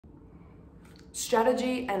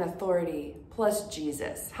Strategy and authority plus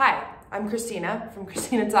Jesus. Hi, I'm Christina from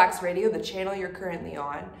Christina Talks Radio, the channel you're currently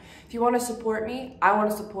on. If you want to support me, I want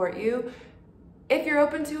to support you. If you're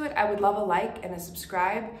open to it, I would love a like and a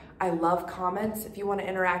subscribe. I love comments. If you want to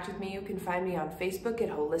interact with me, you can find me on Facebook at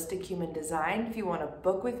Holistic Human Design. If you want to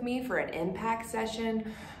book with me for an impact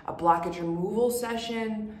session, a blockage removal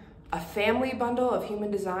session, a family bundle of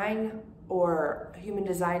human design, or a human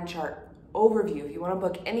design chart overview, if you want to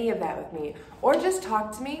book any of that with me, or just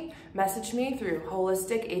talk to me, message me through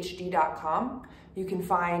holistichd.com. You can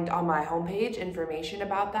find on my homepage information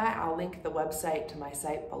about that. I'll link the website to my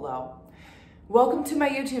site below. Welcome to my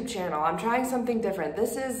YouTube channel. I'm trying something different.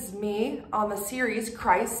 This is me on the series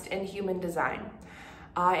Christ in Human Design.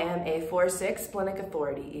 I am a 4/6 splenic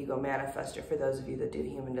authority ego manifester for those of you that do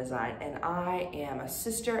human design, and I am a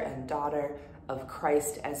sister and daughter of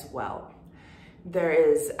Christ as well. There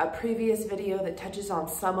is a previous video that touches on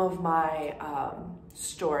some of my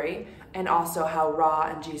story, and also how Ra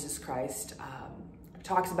and Jesus Christ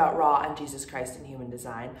talks about Ra and Jesus Christ in human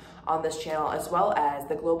design on this channel, as well as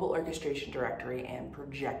the Global Orchestration Directory and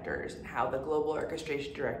projectors, and how the Global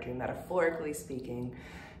Orchestration Directory, metaphorically speaking,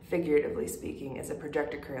 figuratively speaking, is a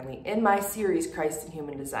projector currently in my series Christ in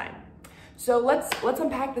Human Design. So let's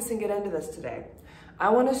unpack this and get into this today. I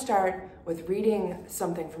want to start with reading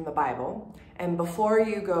something from the Bible. And before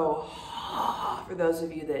you go, for those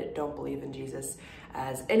of you that don't believe in Jesus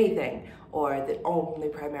as anything, or that only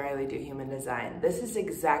primarily do human design, this is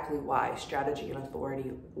exactly why strategy and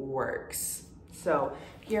authority works. So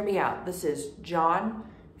hear me out. This is John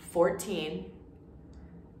 14,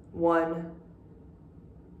 1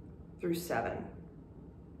 through 7.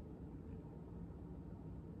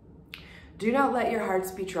 Do not let your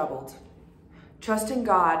hearts be troubled. Trust in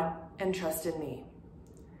God and trust in me.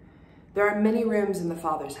 There are many rooms in the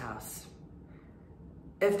Father's house.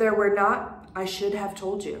 If there were not, I should have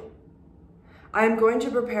told you. I am going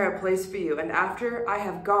to prepare a place for you, and after I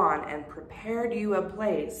have gone and prepared you a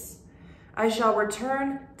place, I shall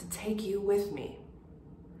return to take you with me,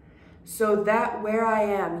 so that where I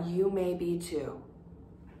am, you may be too.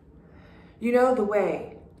 You know the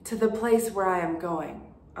way to the place where I am going.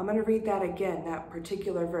 I'm going to read that again, that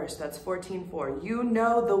particular verse. That's 14:4. You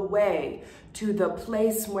know the way to the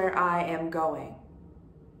place where I am going.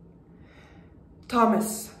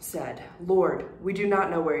 Thomas said, Lord, we do not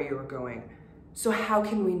know where you are going, so how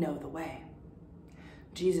can we know the way?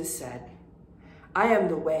 Jesus said, I am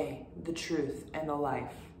the way, the truth, and the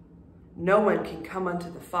life. No one can come unto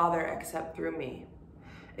the Father except through me.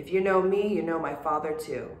 If you know me, you know my Father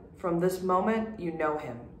too. From this moment, you know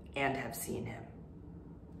him and have seen him.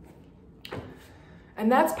 And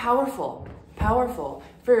that's powerful, powerful.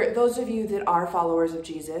 For those of you that are followers of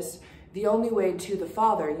Jesus, the only way to the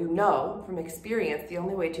Father, you know from experience, the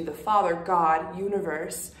only way to the Father, God,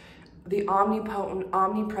 universe, the omnipotent,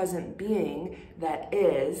 omnipresent being that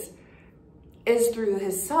is through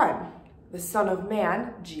his Son, the Son of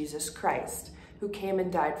Man, Jesus Christ, who came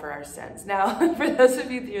and died for our sins. Now, for those of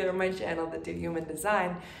you that are on my channel that do human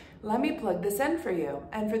design, let me plug this in for you.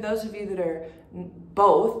 And for those of you that are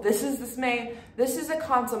both, this is a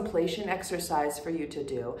contemplation exercise for you to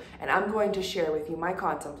do. And I'm going to share with you my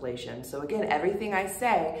contemplation. So again, everything I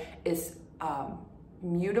say is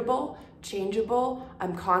mutable, changeable.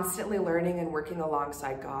 I'm constantly learning and working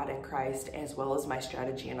alongside God and Christ, as well as my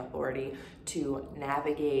strategy and authority to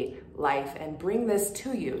navigate life and bring this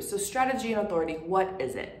to you. So strategy and authority, what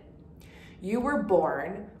is it? You were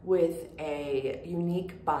born with a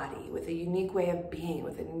unique body, with a unique way of being,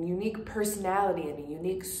 with a unique personality and a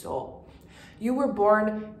unique soul. You were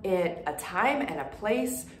born in a time and a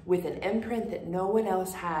place with an imprint that no one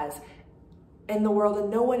else has in the world and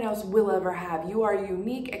no one else will ever have. You are a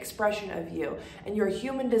unique expression of you. And your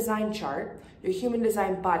human design chart, your human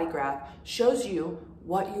design body graph, shows you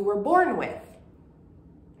what you were born with.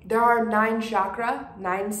 There are 9 chakra,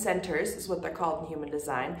 9 centers is what they're called in human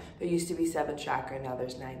design. There used to be 7 chakra, now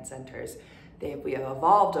there's 9 centers. We have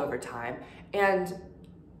evolved over time. And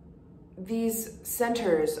these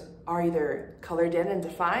centers are either colored in and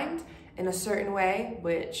defined in a certain way,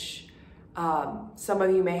 which some of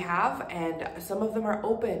you may have, and some of them are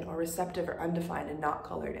open or receptive or undefined and not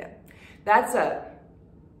colored in.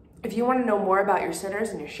 If you want to know more about your centers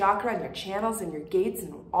and your chakra and your channels and your gates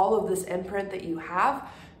and all of this imprint that you have,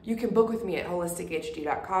 you can book with me at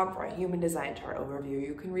holistichd.com for a human design chart overview.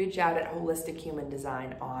 You can reach out at Holistic Human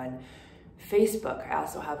Design on Facebook. I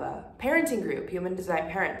also have a parenting group, Human Design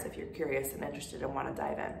Parents, if you're curious and interested and want to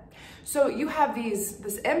dive in. So you have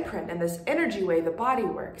this imprint and this energy way the body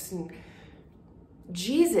works. And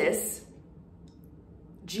Jesus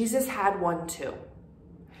had one too.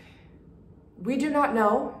 We do not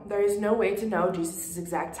know. There is no way to know Jesus'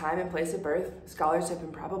 exact time and place of birth. Scholars have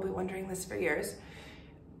been probably wondering this for years.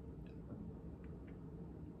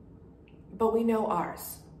 But we know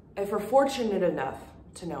ours. If we're fortunate enough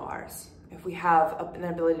to know ours, if we have an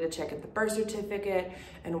ability to check at the birth certificate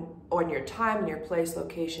and on your time and your place,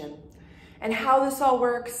 location, and how this all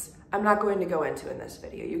works, I'm not going to go into in this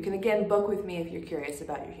video. You can again book with me if you're curious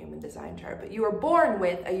about your human design chart, but you are born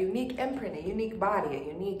with a unique imprint, a unique body, a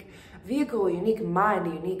unique vehicle, a unique mind,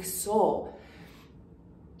 a unique soul.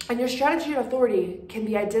 And your strategy and authority can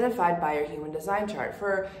be identified by your human design chart.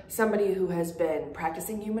 For somebody who has been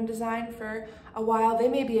practicing human design for a while, they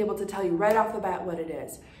may be able to tell you right off the bat what it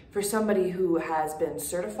is. For somebody who has been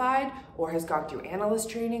certified or has gone through analyst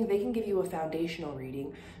training, they can give you a foundational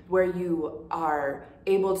reading where you are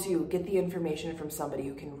able to get the information from somebody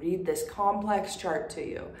who can read this complex chart to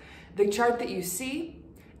you. The chart that you see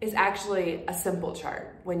is actually a simple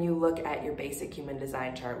chart when you look at your basic human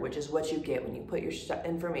design chart, which is what you get when you put your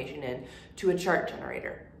information in to a chart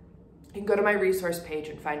generator. You can go to my resource page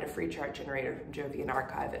and find a free chart generator from Jovian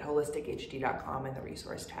Archive at holistichd.com in the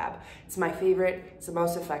resource tab. It's my favorite, it's the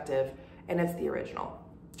most effective, and it's the original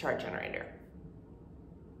chart generator.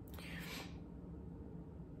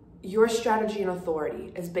 Your strategy and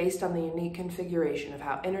authority is based on the unique configuration of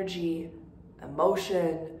how energy,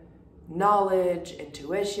 emotion, knowledge,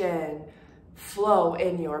 intuition flow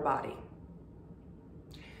in your body.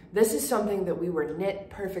 This is something that we were knit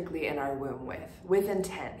perfectly in our womb with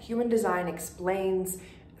intent. Human design explains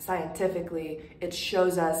scientifically, it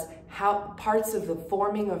shows us how parts of the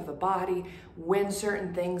forming of the body, when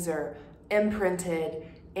certain things are imprinted,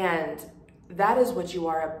 and that is what you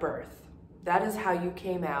are at birth. That is how you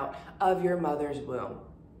came out of your mother's womb.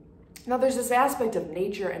 Now there's this aspect of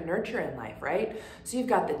nature and nurture in life, right? So you've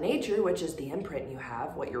got the nature, which is the imprint you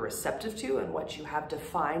have, what you're receptive to and what you have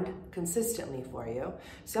defined consistently for you.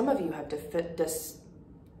 Some of you have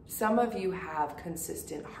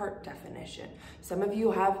consistent heart definition. Some of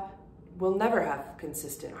you will never have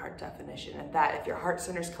consistent heart definition. And that if your heart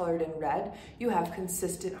center is colored in red, you have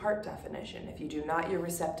consistent heart definition. If you do not, you're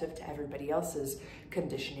receptive to everybody else's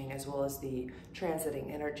conditioning as well as the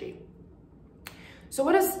transiting energy. So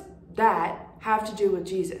what does that have to do with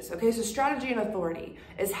Jesus? Okay, so strategy and authority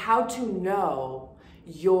is how to know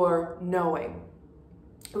your knowing.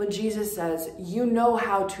 When Jesus says, you know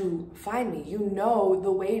how to find me, you know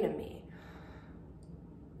the way to me.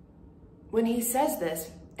 When he says this,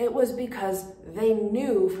 it was because they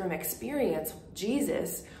knew from experience,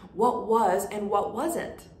 Jesus, what was and what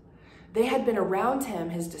wasn't. They had been around him,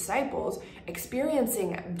 his disciples,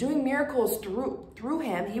 experiencing, doing miracles through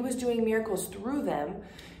him. He was doing miracles through them.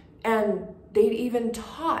 And they'd even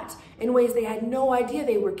taught in ways they had no idea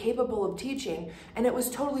they were capable of teaching. And it was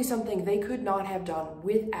totally something they could not have done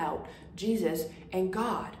without Jesus and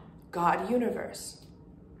God universe.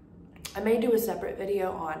 I may do a separate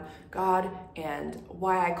video on God and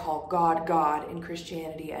why I call God God in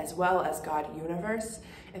Christianity as well as God universe.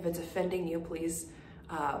 If it's offending you, please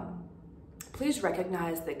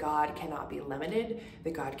recognize that God cannot be limited,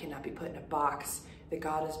 that God cannot be put in a box, that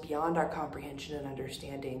God is beyond our comprehension and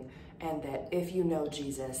understanding, and that if you know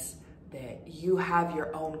Jesus, that you have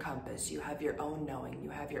your own compass, you have your own knowing, you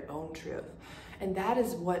have your own truth. And that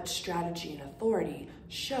is what strategy and authority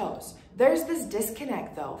shows. There's this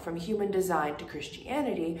disconnect, though, from human design to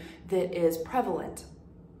Christianity that is prevalent.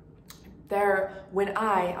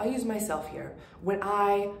 I'll use myself here. When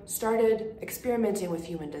I started experimenting with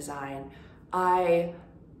human design, I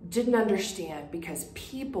didn't understand because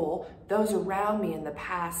people, those around me in the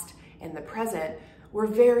past and the present, were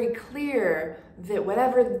very clear that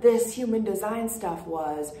whatever this human design stuff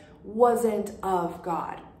wasn't of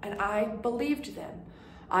God. And I believed them.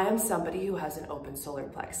 I am somebody who has an open solar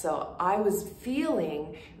plex. So I was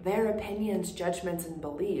feeling their opinions, judgments, and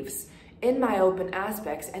beliefs in my open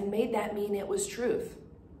aspects and made that mean it was truth.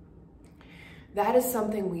 That is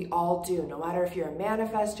something we all do, no matter if you're a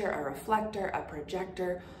manifester, a reflector, a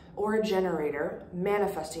projector, or a generator,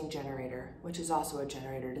 manifesting generator, which is also a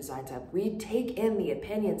generator design type. We take in the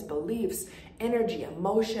opinions, beliefs, energy,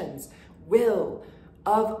 emotions, will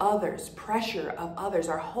of others, pressure of others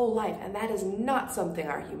our whole life, and that is not something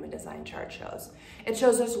our human design chart shows. It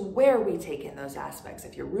shows us where we take in those aspects.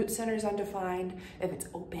 If your root center is undefined, if it's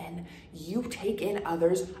open, you take in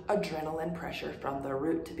others' adrenaline pressure from the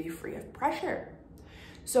root to be free of pressure.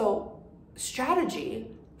 So strategy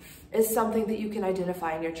is something that you can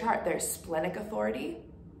identify in your chart. There's splenic authority.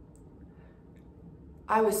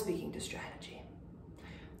 I was speaking to strategy.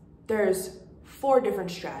 There's 4 different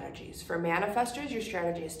strategies. For manifestors, your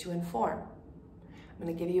strategy is to inform. I'm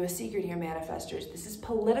going to give you a secret here, manifestors. This is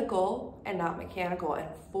political and not mechanical, and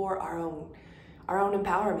for our own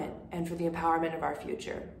empowerment and for the empowerment of our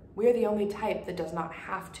future. We are the only type that does not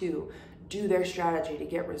have to do their strategy to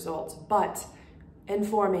get results, but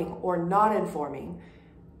informing or not informing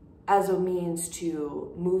as a means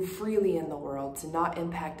to move freely in the world, to not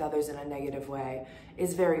impact others in a negative way,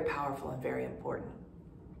 is very powerful and very important.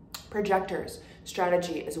 Projectors'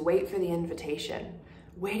 strategy is wait for the invitation.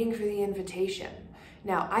 Waiting for the invitation.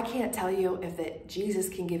 Now, I can't tell you if Jesus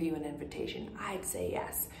can give you an invitation. I'd say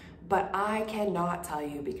yes. But I cannot tell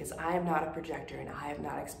you because I am not a projector and I have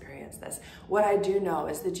not experienced this. What I do know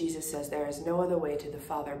is that Jesus says there is no other way to the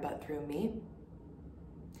Father but through me,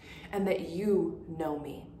 and that you know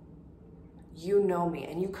me. You know me,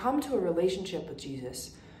 and you come to a relationship with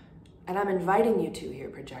Jesus, and I'm inviting you to here,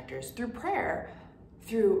 projectors, through prayer,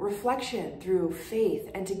 through reflection, through faith,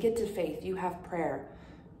 and to get to faith, you have prayer.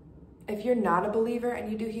 If you're not a believer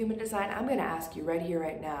and you do human design, I'm going to ask you right here,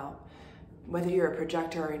 right now, whether you're a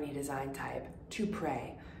projector or any design type, to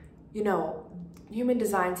pray. You know, human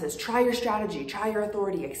design says, try your strategy, try your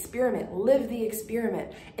authority, experiment, live the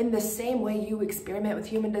experiment. In the same way you experiment with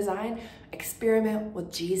human design, experiment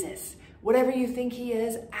with Jesus. Whatever you think he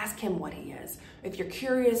is, ask him what he is. If you're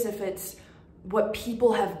curious if it's what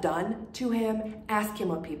people have done to him, ask him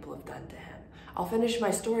what people have done to him. I'll finish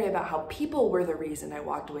my story about how people were the reason I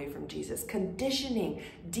walked away from Jesus, conditioning,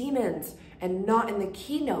 demons, and not in the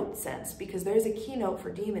keynote sense, because there's a keynote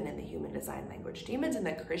for demon in the human design language. Demons in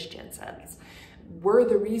the Christian sense were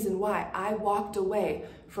the reason why I walked away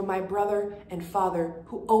from my brother and father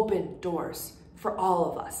who opened doors for all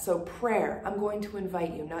of us. So prayer, I'm going to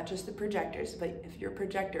invite you, not just the projectors, but if you're a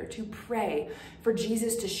projector, to pray for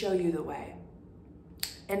Jesus to show you the way.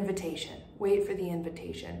 Invitation, wait for the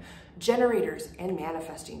invitation. Generators and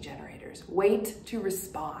manifesting generators, wait to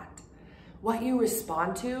respond. What you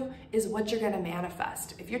respond to is what you're going to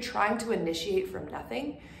manifest. If you're trying to initiate from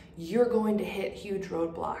nothing, you're going to hit huge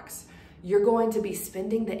roadblocks. You're going to be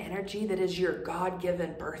spending the energy that is your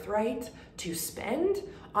God-given birthright to spend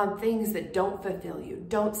on things that don't fulfill you,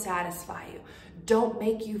 don't satisfy you, don't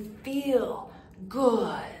make you feel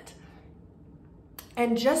good.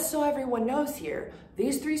 And just so everyone knows here,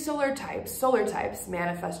 these three solar types,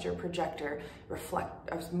 manifestor, projector,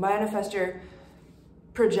 manifestor,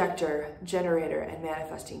 projector, generator, and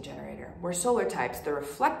manifesting generator. We're solar types. The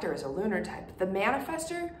reflector is a lunar type. The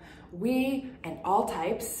manifestor, we and all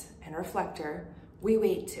types and reflector, we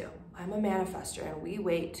wait to. I'm a manifestor and we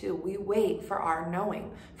wait to. We wait for our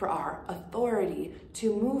knowing, for our authority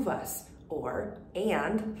to move us,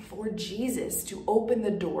 and for Jesus to open the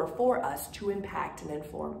door for us to impact and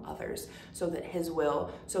inform others so that his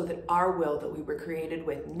will, so that our will that we were created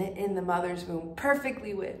with, knit in the mother's womb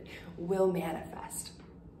perfectly with, will manifest.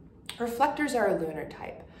 Reflectors are a lunar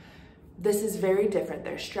type. This is very different.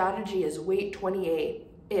 Their strategy is wait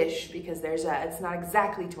 28-ish because it's not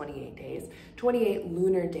exactly 28 days, 28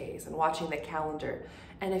 lunar days, and watching the calendar.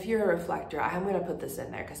 And if you're a reflector, I'm going to put this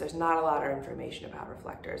in there because there's not a lot of information about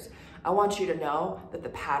reflectors. I want you to know that the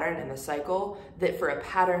pattern and the cycle, that for a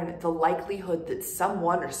pattern, the likelihood that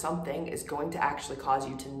someone or something is going to actually cause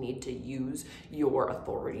you to need to use your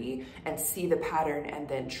authority and see the pattern and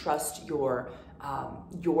then trust your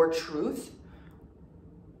truth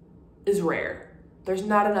is rare. There's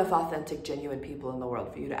not enough authentic, genuine people in the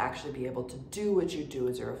world for you to actually be able to do what you do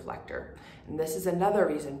as a reflector. And this is another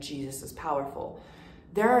reason Jesus is powerful.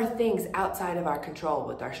 There are things outside of our control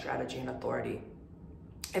with our strategy and authority.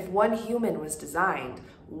 If one human was designed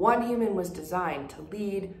to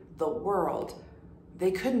lead the world,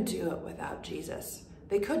 they couldn't do it without Jesus.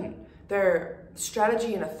 They couldn't. Their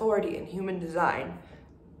strategy and authority in human design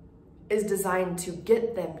is designed to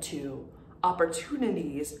get them to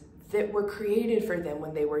opportunities that were created for them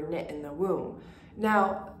when they were knit in the womb.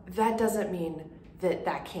 Now, that doesn't mean that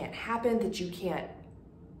that can't happen, that you can't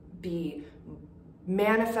be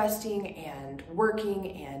manifesting and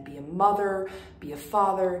working and be a mother, be a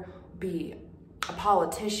father, be a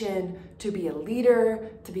politician, to be a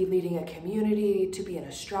leader, to be leading a community, to be an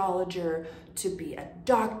astrologer, to be a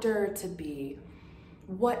doctor, to be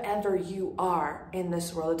whatever you are in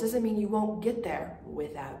this world. It doesn't mean you won't get there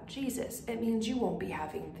without Jesus. It means you won't be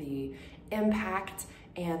having the impact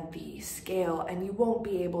and the scale, and you won't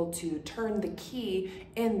be able to turn the key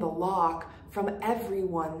in the lock from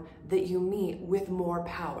everyone that you meet with more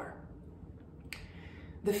power.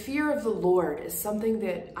 The fear of the Lord is something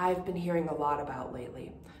that I've been hearing a lot about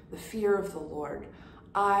lately. The fear of the Lord.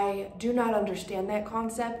 I do not understand that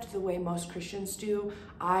concept the way most Christians do.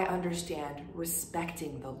 I understand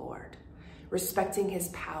respecting the Lord. respecting his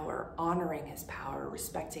power, honoring his power,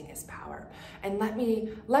 respecting his power. And let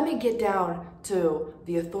me get down to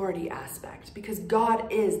the authority aspect, because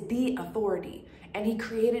God is the authority and he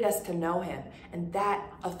created us to know him. And that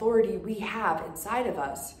authority we have inside of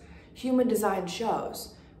us, human design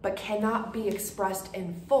shows, but cannot be expressed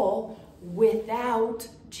in full without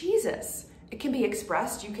Jesus. It can be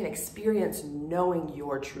expressed. You can experience knowing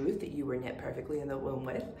your truth that you were knit perfectly in the womb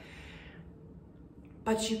with.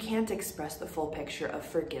 But you can't express the full picture of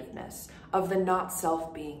forgiveness, of the not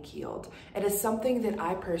self being healed. It is something that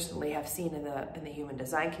I personally have seen in the human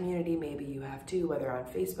design community. Maybe you have too, whether on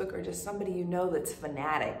Facebook or just somebody you know that's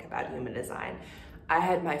fanatic about human design. I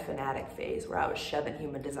had my fanatic phase where I was shoving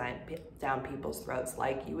human design down people's throats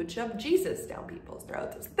like you would shove Jesus down people's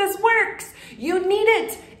throats. This works! You need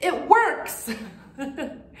it! It works!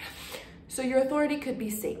 So your authority could be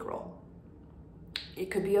sacral. It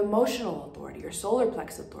could be emotional authority or solar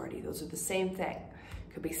plex authority. Those are the same thing.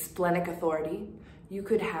 It could be splenic authority. You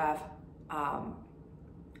could have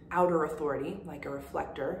outer authority, like a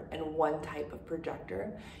reflector and one type of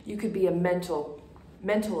projector. You could be a mental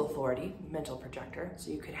authority, mental projector. So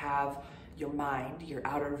you could have your mind, your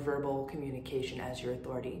outer verbal communication as your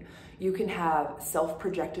authority. You can have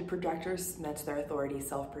self-projected projectors, and that's their authority.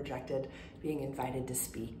 Self-projected, being invited to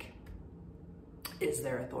speak, is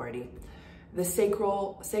their authority. The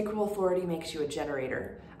sacral authority makes you a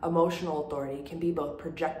generator. Emotional authority can be both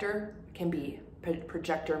projector,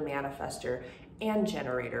 manifester, and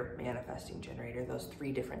generator, manifesting generator, those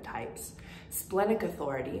three different types. Splenic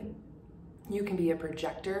authority, you can be a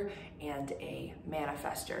projector and a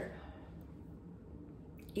manifester.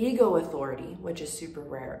 Ego authority, which is super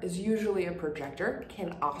rare, is usually a projector,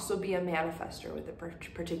 can also be a manifester with a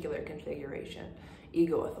particular configuration.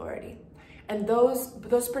 Ego authority. And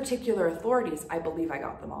those particular authorities, I believe I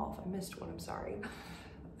got them all. If I missed one, I'm sorry.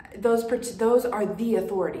 Those are the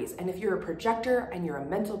authorities. And if you're a projector and you're a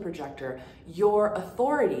mental projector, your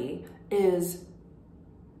authority is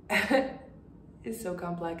so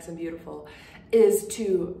complex and beautiful, is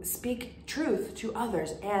to speak truth to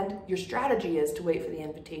others, and your strategy is to wait for the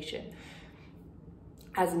invitation.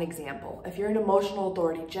 As an example, if you're an emotional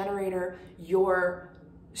authority generator, your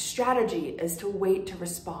strategy is to wait to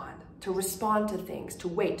respond to things, to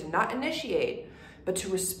wait, to not initiate, but to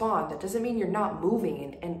respond. That doesn't mean you're not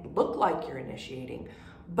moving and look like you're initiating,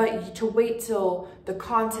 but to wait till the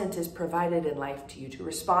content is provided in life to you to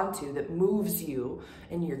respond to that moves you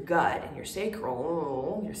in your gut and your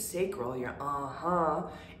sacral,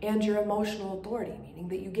 and your emotional authority, meaning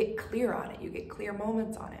that you get clear on it, you get clear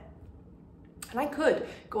moments on it. And I could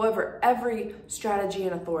go over every strategy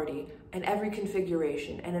and authority and every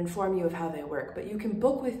configuration and inform you of how they work, but you can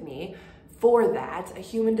book with me for that, a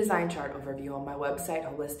human design chart overview on my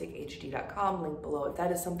website, holistichd.com, link below, if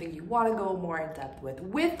that is something you want to go more in depth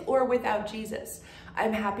with or without Jesus.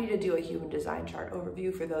 I'm happy to do a human design chart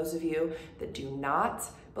overview for those of you that do not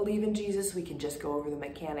believe in Jesus. We can just go over the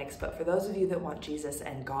mechanics, but for those of you that want Jesus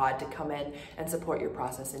and God to come in and support your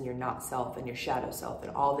process and your not self and your shadow self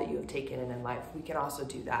and all that you have taken in life, we can also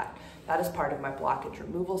do that. That is part of my blockage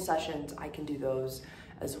removal sessions. I can do those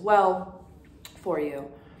as well for you.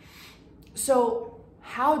 So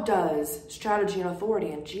how does strategy and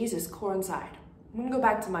authority and Jesus coincide? I'm going to go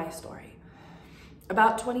back to my story.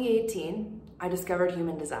 About 2018, I discovered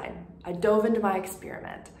human design. I dove into my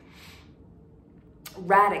experiment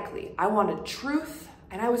radically. I wanted truth,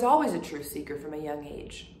 and I was always a truth seeker from a young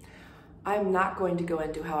age. I'm not going to go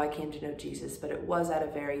into how I came to know Jesus, but it was at a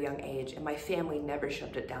very young age, and my family never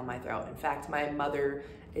shoved it down my throat. In fact, my mother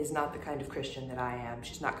is not the kind of Christian that I am.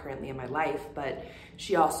 She's not currently in my life, but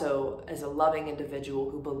she also is a loving individual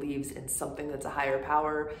who believes in something that's a higher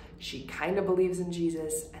power. She kind of believes in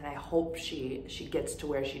Jesus, and I hope she gets to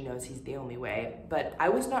where she knows he's the only way. But I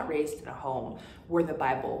was not raised in a home where the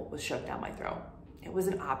Bible was shoved down my throat. It was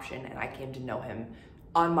an option, and I came to know him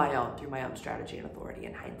on my own through my own strategy and authority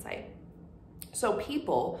in hindsight. So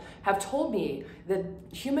people have told me that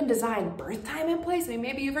human design, birth time in place, I mean,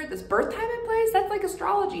 maybe you've heard this, birth time in place, that's like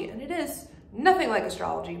astrology. And it is nothing like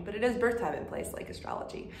astrology, but it is birth time in place like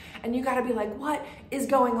astrology. And you gotta be like, what is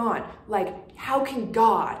going on? Like, how can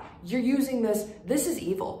God, you're using this is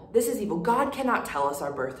evil. This is evil. God cannot tell us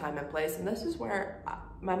our birth time in place. And this is where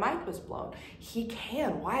my mind was blown. He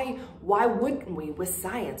can. Why wouldn't we, with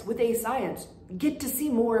science, with a science, get to see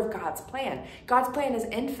more of God's plan? God's plan is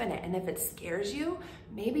infinite, and if it scares you,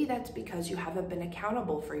 maybe that's because you haven't been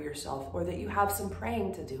accountable for yourself, or that you have some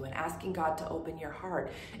praying to do and asking God to open your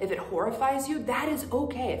heart. If it horrifies you, that is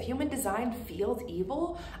okay. If human design feels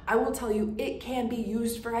evil, I will tell you it can be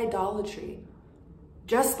used for idolatry.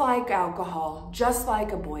 Just like alcohol, just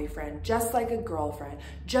like a boyfriend, just like a girlfriend,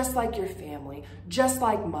 just like your family, just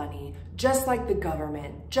like money, just like the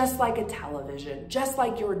government, just like a television, just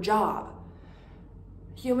like your job.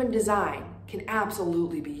 Human design can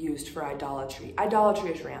absolutely be used for idolatry.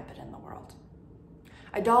 Idolatry is rampant in the world.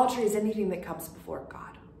 Idolatry is anything that comes before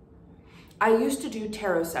God. I used to do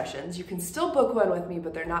tarot sessions. You can still book one with me,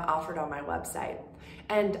 but they're not offered on my website.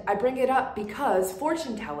 And I bring it up because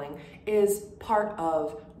fortune telling is part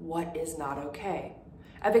of what is not okay.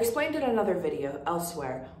 I've explained in another video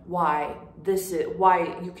elsewhere why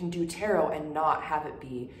you can do tarot and not have it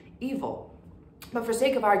be evil. But for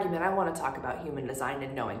sake of argument, I want to talk about human design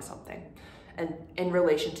and knowing something, and in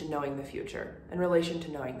relation to knowing the future, in relation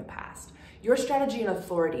to knowing the past. Your strategy and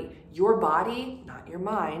authority, your body, not your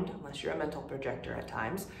mind, unless you're a mental projector at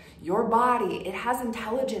times, your body, it has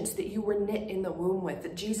intelligence that you were knit in the womb with,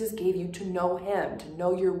 that Jesus gave you to know him, to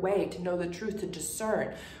know your way, to know the truth, to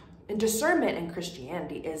discern. And discernment in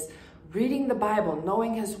Christianity is reading the Bible,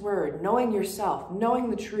 knowing his word, knowing yourself, knowing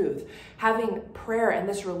the truth, having prayer and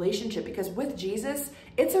this relationship, because with Jesus,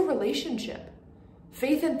 it's a relationship.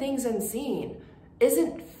 Faith in things unseen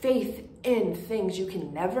isn't faith in things you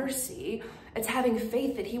can never see. It's having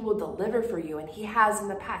faith that he will deliver for you, and he has in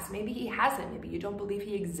the past. Maybe he hasn't. Maybe you don't believe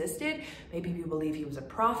he existed. Maybe you believe he was a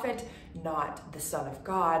prophet, not the Son of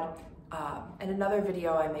God. In another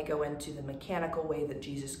video, I may go into the mechanical way that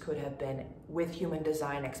Jesus could have been with human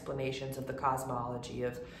design explanations of the cosmology,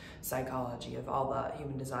 of psychology, of all the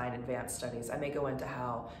human design advanced studies. I may go into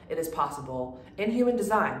how it is possible in human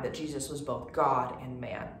design that Jesus was both God and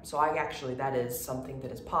man. So that is something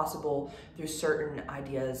that is possible through certain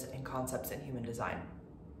ideas and concepts in human design.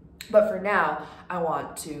 But for now, I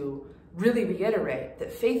want to really reiterate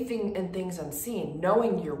that faith in things unseen,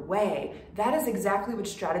 knowing your way, that is exactly what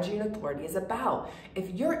strategy and authority is about.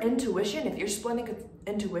 If your intuition, if your splenic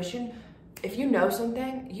intuition, if you know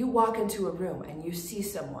something, you walk into a room and you see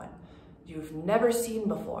someone you've never seen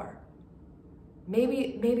before.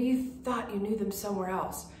 Maybe you thought you knew them somewhere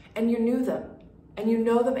else, and you knew them, and you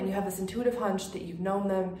know them, and you have this intuitive hunch that you've known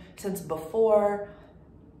them since before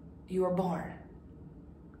you were born.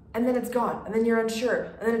 And then it's gone, and then you're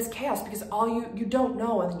unsure, and then it's chaos because all you don't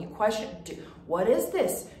know, and then you question, what is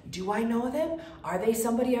this? Do I know them? Are they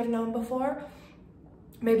somebody I've known before?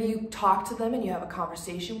 Maybe you talk to them and you have a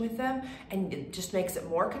conversation with them, and it just makes it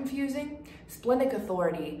more confusing. Splenic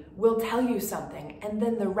authority will tell you something, and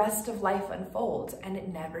then the rest of life unfolds, and it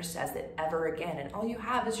never says it ever again, and all you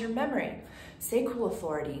have is your memory. Sacral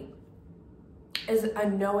authority is a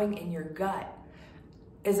knowing in your gut,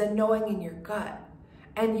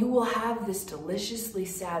 and you will have this deliciously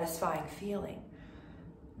satisfying feeling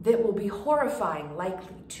that will be horrifying,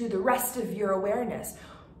 likely, to the rest of your awareness.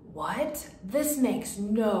 What? This makes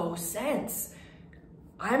no sense.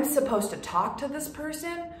 I'm supposed to talk to this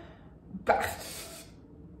person? But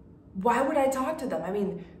why would I talk to them? I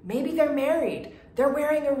mean, maybe they're married. They're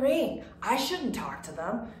wearing a ring. I shouldn't talk to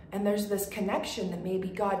them. And there's this connection that maybe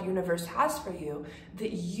God, universe has for you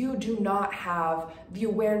that you do not have the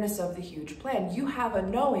awareness of the huge plan. You have a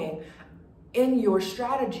knowing in your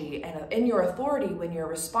strategy and in your authority when you're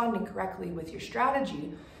responding correctly with your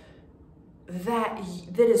strategy that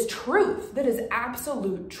is truth, that is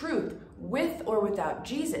absolute truth, with or without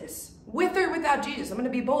Jesus. With or without Jesus. I'm going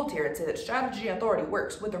to be bold here and say that strategy and authority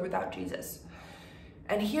works with or without Jesus.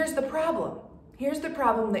 And here's the problem. Here's the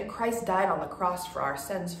problem that Christ died on the cross for our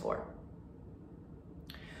sins for.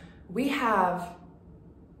 We have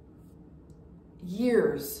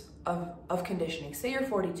years of conditioning. Say you're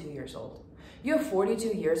 42 years old. You have 42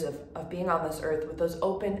 years of being on this earth with those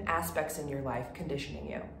open aspects in your life conditioning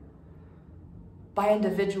you. By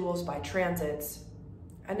individuals, by transits.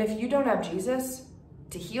 And if you don't have Jesus,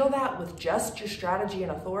 to heal that with just your strategy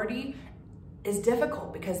and authority is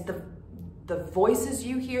difficult, because the voices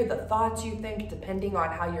you hear, the thoughts you think, depending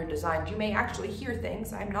on how you're designed, you may actually hear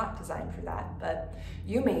things. I'm not designed for that, but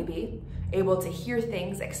you may be able to hear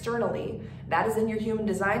things externally. That is in your human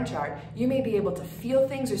design chart. You may be able to feel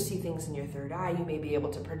things or see things in your third eye. You may be able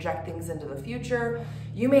to project things into the future.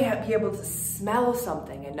 You may be able to smell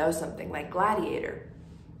something and know something, like Gladiator.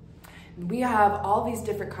 We have all these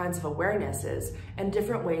different kinds of awarenesses and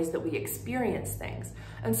different ways that we experience things.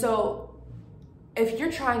 And so if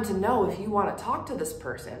you're trying to know if you want to talk to this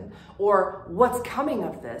person or what's coming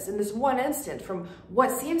of this, in this one instant, from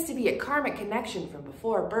what seems to be a karmic connection from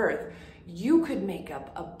before birth, you could make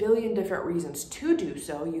up a billion different reasons to do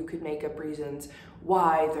so. You could make up reasons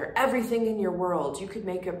why they're everything in your world. You could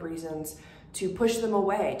make up reasons to push them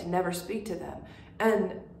away, to never speak to them.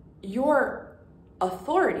 And your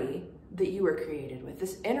authority that you were created with,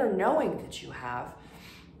 this inner knowing that you have,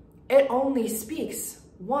 It only speaks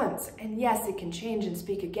once. And yes, it can change and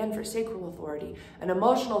speak again for sacral authority. And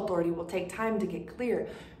emotional authority will take time to get clear.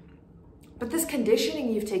 But this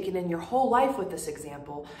conditioning you've taken in your whole life with this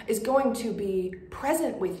example is going to be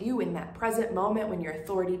present with you in that present moment when your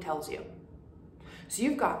authority tells you. So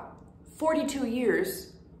you've got 42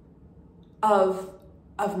 years of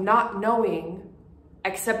not knowing,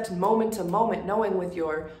 except moment to moment, knowing with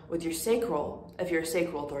your sacral, if you're a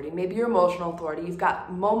sacral authority, maybe your emotional authority, you've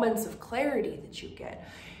got moments of clarity that you get,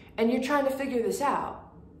 and you're trying to figure this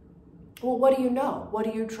out. Well, what do you know? What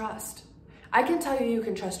do you trust? I can tell you, you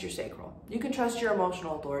can trust your sacral. You can trust your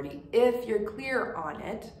emotional authority if you're clear on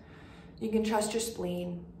it. You can trust your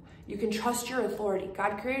spleen. You can trust your authority.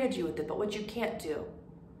 God created you with it, but what you can't do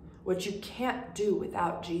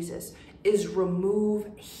without Jesus is remove,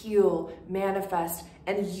 heal, manifest,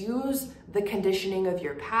 and use the conditioning of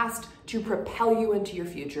your past to propel you into your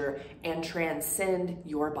future and transcend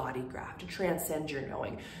your body graph, to transcend your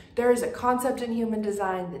knowing. There is a concept in human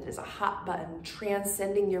design that is a hot button.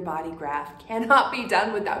 Transcending your body graph cannot be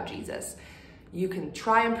done without Jesus. You can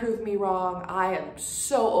try and prove me wrong. I am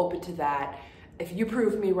so open to that. If you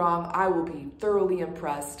prove me wrong, I will be thoroughly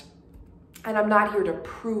impressed. And I'm not here to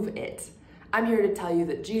prove it. I'm here to tell you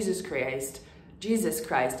that Jesus Christ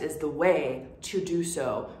is the way to do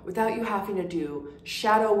so without you having to do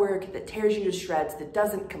shadow work that tears you to shreds, that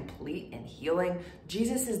doesn't complete in healing.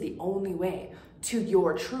 Jesus is the only way to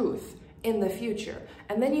your truth in the future.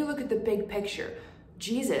 And then you look at the big picture.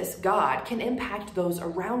 Jesus, God, can impact those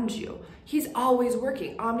around you. He's always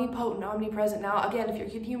working, omnipotent, omnipresent. Now, again, if you're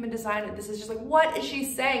in human design, this is just like, what is she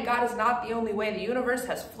saying? God is not the only way. The universe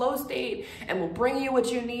has flow state and will bring you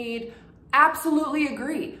what you need. Absolutely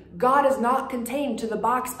agree. God is not contained to the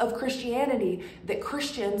box of Christianity that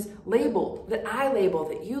Christians label, that I label,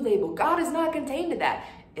 that you label. God is not contained to that.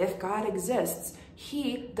 If God exists,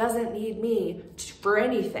 he doesn't need me for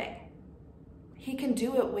anything. He can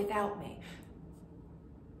do it without me.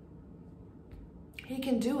 He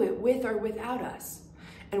can do it with or without us.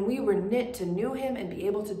 And we were knit to know him and be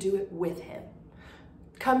able to do it with him.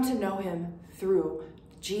 Come to know him through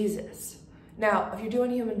Jesus. Now, if you're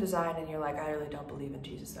doing human design and you're like, I really don't believe in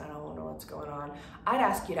Jesus, I don't know what's going on, I'd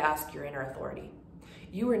ask you to ask your inner authority.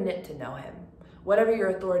 You were knit to know him. Whatever your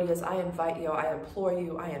authority is, I invite you, I implore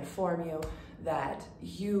you, I inform you that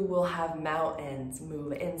you will have mountains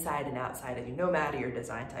move inside and outside of you, no matter your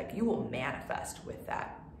design type. You will manifest with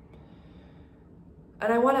that.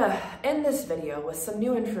 And I want to end this video with some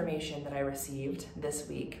new information that I received this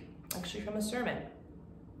week, actually from a sermon.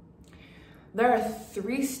 There are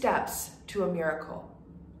 3 steps to a miracle.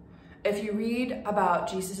 If you read about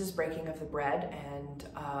Jesus' breaking of the bread and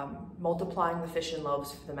multiplying the fish and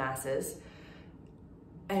loaves for the masses,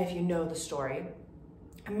 and if you know the story,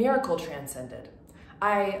 a miracle transcended.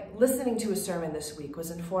 Listening to a sermon this week,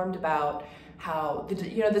 was informed about how the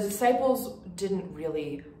disciples didn't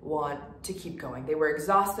really want to keep going. They were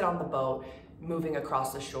exhausted on the boat, moving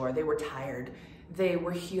across the shore. They were tired. They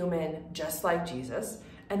were human, just like Jesus,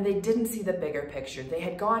 and they didn't see the bigger picture. They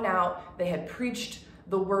had gone out, they had preached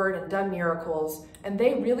the word and done miracles, and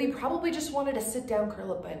they really probably just wanted to sit down,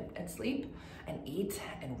 curl up, and sleep, and eat,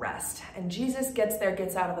 and rest. And Jesus gets there,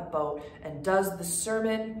 gets out of the boat, and does the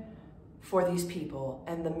sermon for these people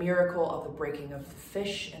and the miracle of the breaking of the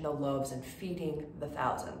fish and the loaves and feeding the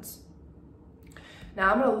thousands.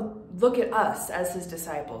 Now I'm going to look at us as his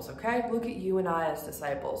disciples, okay? Look at you and I as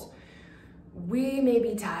disciples. We may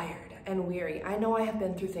be tired and weary. I know I have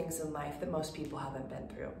been through things in life that most people haven't been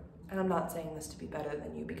through. And I'm not saying this to be better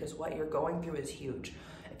than you, because what you're going through is huge.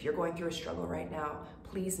 If you're going through a struggle right now,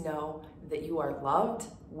 please know that you are loved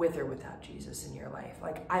with or without Jesus in your life.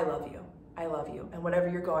 Like, I love you. I love you. And whatever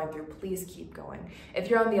you're going through, please keep going. If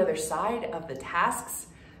you're on the other side of the tasks,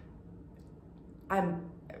 I'm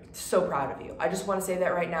so proud of you. I just want to say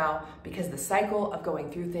that right now, because the cycle of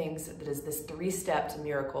going through things, that is this 3-step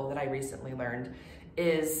miracle that I recently learned,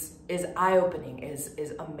 is eye-opening,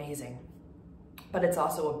 is amazing. But it's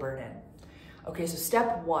also a burden. Okay, so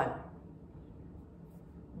step 1,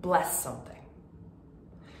 bless something.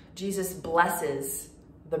 Jesus blesses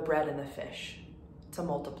the bread and the fish to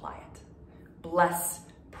multiply it. Bless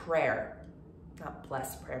prayer. Not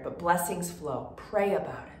bless prayer, but blessings flow. Pray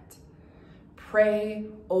about it. Pray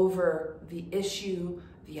over the issue,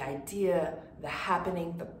 the idea, the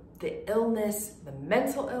happening, the illness, the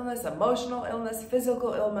mental illness, emotional illness,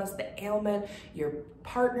 physical illness, the ailment, your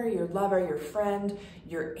partner, your lover, your friend,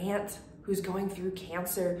 your aunt who's going through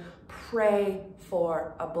cancer. Pray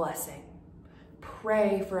for a blessing.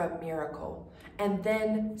 Pray for a miracle. And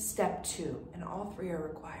then step 2, and all 3 are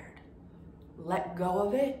required. Let go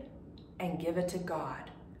of it and give it to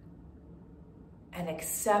God. and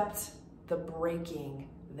accept the breaking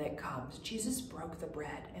that comes. Jesus broke the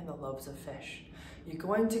bread and the loaves of fish. You're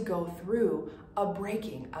going to go through a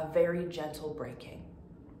breaking, a very gentle breaking.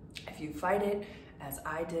 If you fight it, as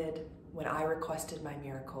I did when I requested my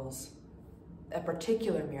miracles, a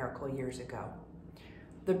particular miracle years ago,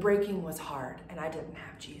 the breaking was hard and I didn't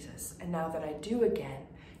have Jesus. And now that I do again,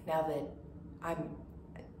 now that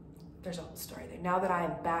there's a whole story there. Now that I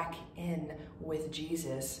am back in with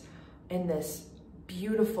Jesus in this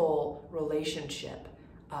beautiful relationship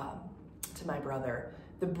to my brother,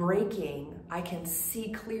 the breaking, I can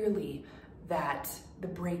see clearly that the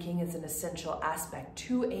breaking is an essential aspect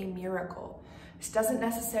to a miracle. This doesn't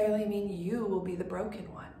necessarily mean you will be the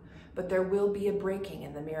broken one, but there will be a breaking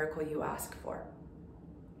in the miracle you ask for.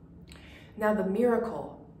 Now the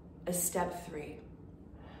miracle is step 3.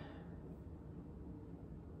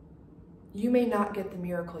 You may not get the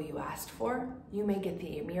miracle you asked for. You may get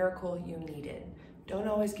the miracle you needed. Don't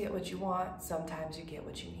always get what you want. Sometimes you get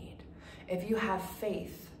what you need. If you have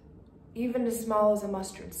faith, even as small as a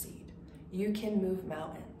mustard seed, you can move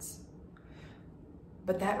mountains.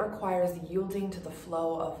 But that requires yielding to the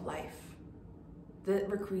flow of life. That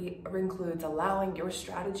includes allowing your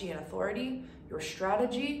strategy and authority, your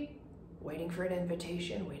strategy, waiting for an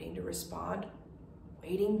invitation, waiting to respond,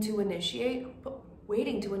 waiting to initiate,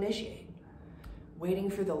 waiting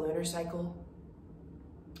for the lunar cycle,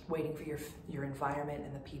 waiting for your environment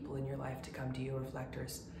and the people in your life to come to you,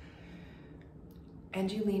 reflectors. And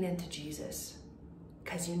you lean into Jesus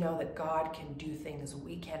because you know that God can do things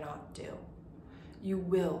we cannot do. You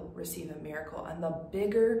will receive a miracle. And the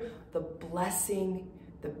bigger the blessing,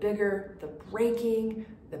 the bigger the breaking,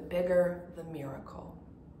 the bigger the miracle.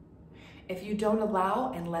 If you don't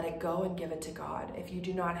allow and let it go and give it to God, if you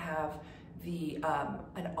do not have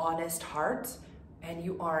an honest heart, and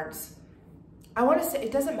you aren't, I want to say,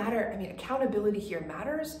 it doesn't matter. I mean, accountability here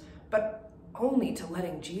matters, but only to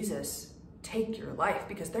letting Jesus take your life,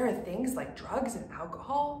 because there are things like drugs and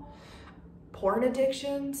alcohol, porn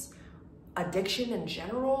addictions, addiction in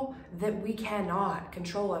general, that we cannot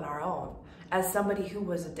control on our own. As somebody who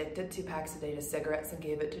was addicted to packs a day to cigarettes and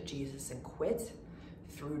gave it to Jesus and quit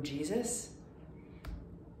through Jesus,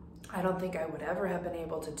 I don't think I would ever have been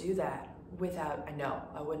able to do that without, I know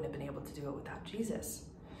I wouldn't have been able to do it without Jesus.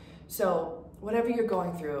 So whatever you're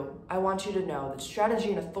going through, I want you to know that strategy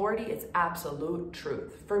and authority is absolute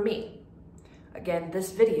truth for me. Again,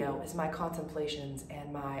 this video is my contemplations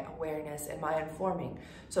and my awareness and my informing.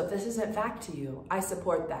 So if this isn't fact to you, I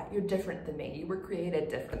support that. You're different than me. You were created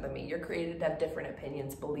different than me. You're created to have different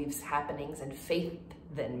opinions, beliefs, happenings, and faith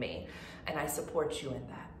than me. And I support you in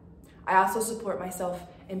that. I also support myself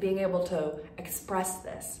in being able to express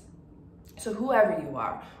this. So whoever you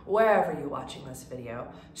are, wherever you're watching this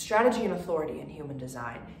video, strategy and authority in human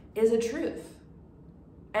design is a truth.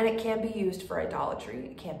 And it can be used for idolatry.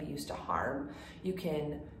 It can be used to harm. You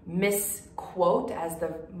can misquote, as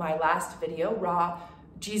my last video,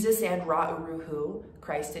 Jesus and Ra Uruhu,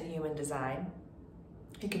 Christ in Human Design.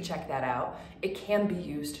 You can check that out. It can be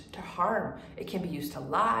used to harm. It can be used to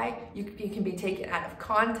lie. It can be taken out of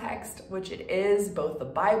context, which it is, both the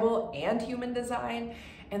Bible and human design.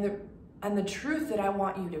 And the truth that I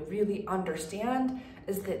want you to really understand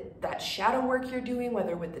is that shadow work you're doing,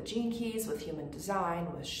 whether with the gene keys, with human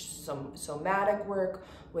design, with some somatic work,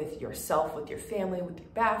 with yourself, with your family, with your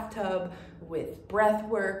bathtub, with breath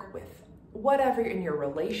work, with whatever in your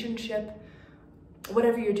relationship,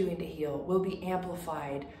 whatever you're doing to heal will be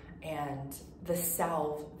amplified, and the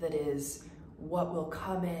salve that is what will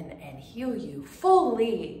come in and heal you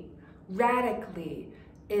fully, radically,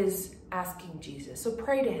 is asking Jesus. So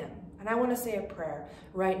pray to him. And I want to say a prayer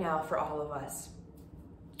right now for all of us.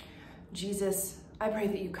 Jesus, I pray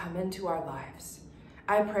that you come into our lives.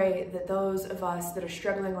 I pray that those of us that are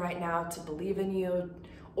struggling right now to believe in you,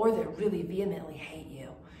 or that really vehemently hate you,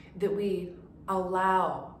 that we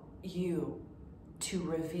allow you to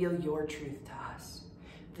reveal your truth to us,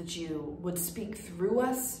 that you would speak through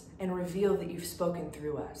us and reveal that you've spoken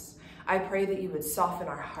through us. I pray that you would soften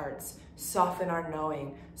our hearts, soften our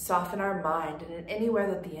knowing, soften our mind, and in anywhere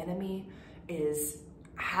that the enemy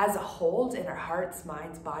has a hold in our hearts,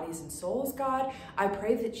 minds, bodies, and souls, God, I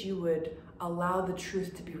pray that you would allow the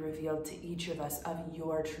truth to be revealed to each of us of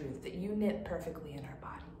your truth, that you knit perfectly in our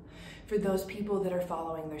body. For those people that are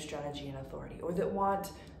following their strategy and authority, or that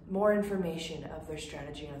want more information of their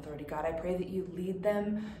strategy and authority, God, I pray that you lead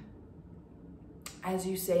them, as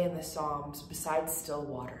you say in the Psalms, beside still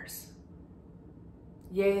waters.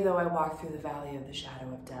 Yea, though I walk through the valley of the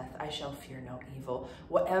shadow of death, I shall fear no evil.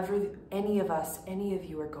 Whatever any of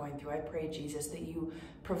you are going through, I pray, Jesus, that you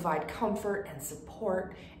provide comfort and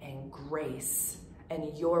support and grace,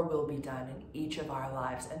 and your will be done in each of our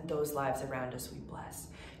lives, and those lives around us we bless.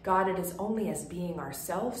 God, it is only as being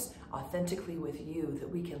ourselves authentically with you that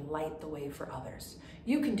we can light the way for others.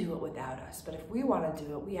 You can do it without us, but if we want to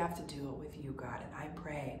do it, we have to do it with you, God. And I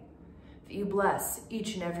pray that you bless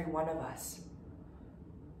each and every one of us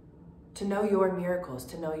to know your miracles,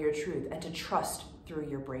 to know your truth, and to trust through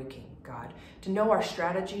your breaking, God. To know our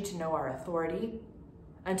strategy, to know our authority,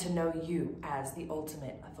 and to know you as the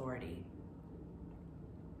ultimate authority.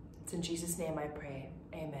 It's in Jesus' name I pray.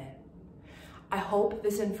 Amen. I hope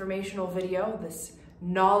this informational video, this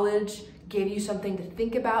knowledge, gave you something to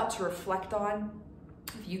think about, to reflect on.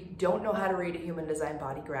 If you don't know how to read a human design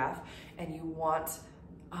body graph and you want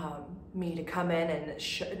me to come in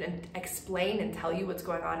and explain and tell you what's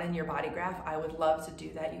going on in your body graph, I would love to do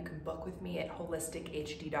that. You can book with me at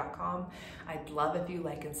holistichd.com. I'd love if you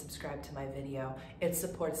like and subscribe to my video. It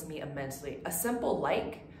supports me immensely. A simple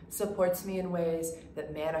like supports me in ways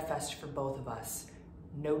that manifest for both of us.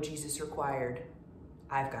 No Jesus required.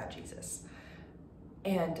 I've got Jesus.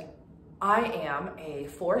 And I am a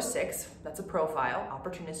 4/6, that's a profile,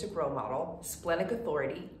 opportunistic role model, splenic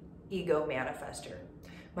authority, ego manifester.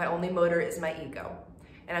 My only motor is my ego.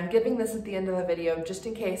 And I'm giving this at the end of the video just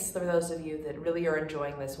in case for those of you that really are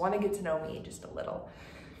enjoying this, want to get to know me just a little.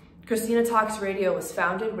 Christina Talks Radio was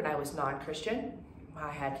founded when I was non-Christian.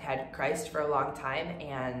 I had had Christ for a long time,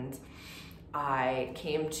 and I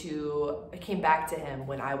came back to him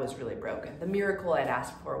when I was really broken. The miracle I'd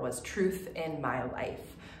asked for was truth in my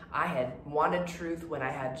life. I had wanted truth when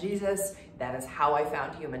I had Jesus. That is how I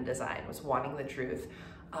found human design, was wanting the truth.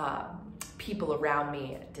 People around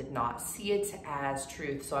me did not see it as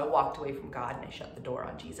truth, so I walked away from God and I shut the door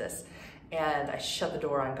on Jesus. And I shut the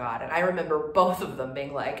door on God. And I remember both of them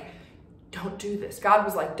being like, don't do this. God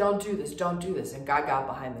was like, don't do this, don't do this. And God got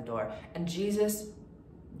behind the door. And Jesus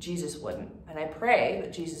wouldn't. And I pray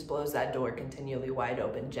that Jesus blows that door continually wide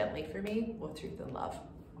open gently for me with truth and love.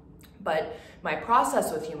 But my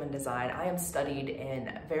process with human design, I am studied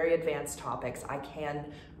in very advanced topics. I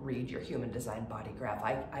can read your human design body graph.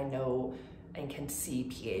 I know and can see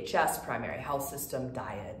PHS, primary health system,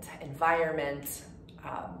 diet, environment,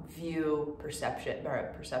 view, perception,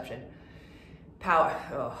 power.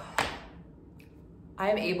 Oh. I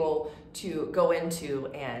am able to go into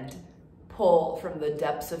and pull from the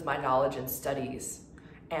depths of my knowledge and studies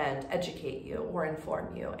and educate you or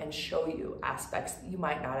inform you and show you aspects that you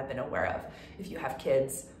might not have been aware of. If you have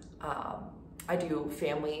kids, I do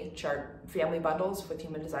family bundles with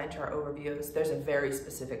human design chart overviews. There's a very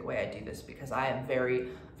specific way I do this because I am very,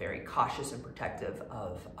 very cautious and protective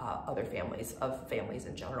of other families, of families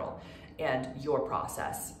in general, and your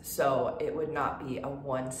process. So it would not be a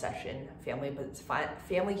one session family, but it's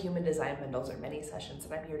family human design bundles are many sessions,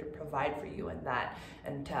 and I'm here to provide for you in that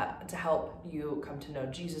and to help you come to know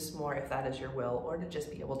Jesus more if that is your will, or to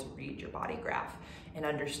just be able to read your body graph and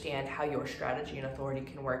understand how your strategy and authority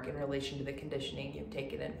can work in relation to the conditioning you've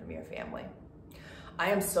taken in from your family.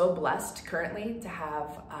 I am so blessed currently to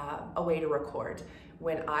have a way to record.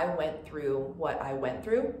 When I went through what I went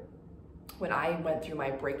through, when I went through my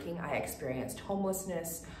breaking, I experienced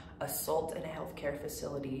homelessness, assault in a healthcare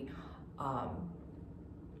facility.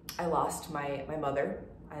 I lost my mother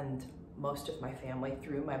and most of my family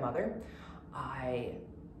through my mother. I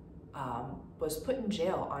was put in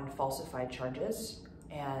jail on falsified charges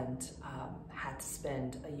and had to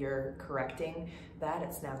spend a year correcting that.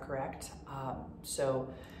 It's now correct.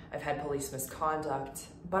 So I've had police misconduct,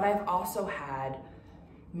 but I've also had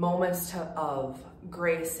moments of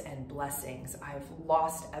grace and blessings. I've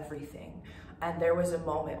lost everything. And there was a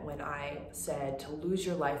moment when I said to lose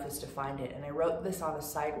your life is to find it. And I wrote this on a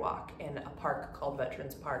sidewalk in a park called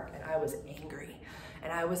Veterans Park. And I was angry.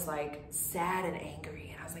 And I was like sad and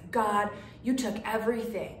angry. And I was like, God, you took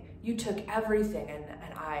everything. You took everything.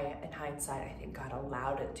 And I, in hindsight, I think God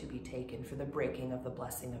allowed it to be taken for the breaking of the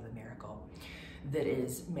blessing of the miracle that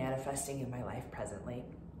is manifesting in my life presently.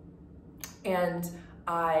 And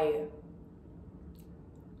I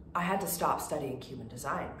had to stop studying human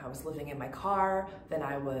design. I was living in my car, then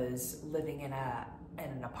I was living in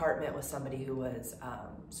an apartment with somebody who was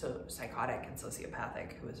so psychotic and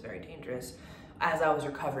sociopathic, who was very dangerous. As I was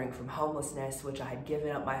recovering from homelessness, which I had given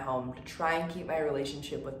up my home to try and keep my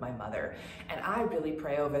relationship with my mother. And I really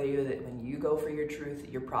pray over you that when you go for your truth,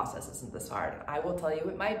 your process isn't this hard. I will tell you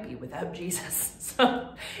it might be without Jesus.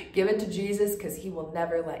 So give it to Jesus because he will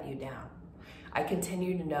never let you down. I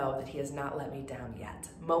continue to know that he has not let me down yet.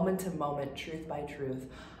 Moment to moment, truth by truth,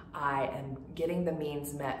 I am getting the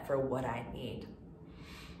means met for what I need.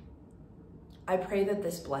 I pray that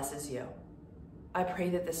this blesses you. I pray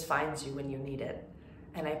that this finds you when you need it.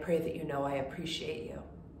 And I pray that you know I appreciate you,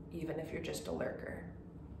 even if you're just a lurker.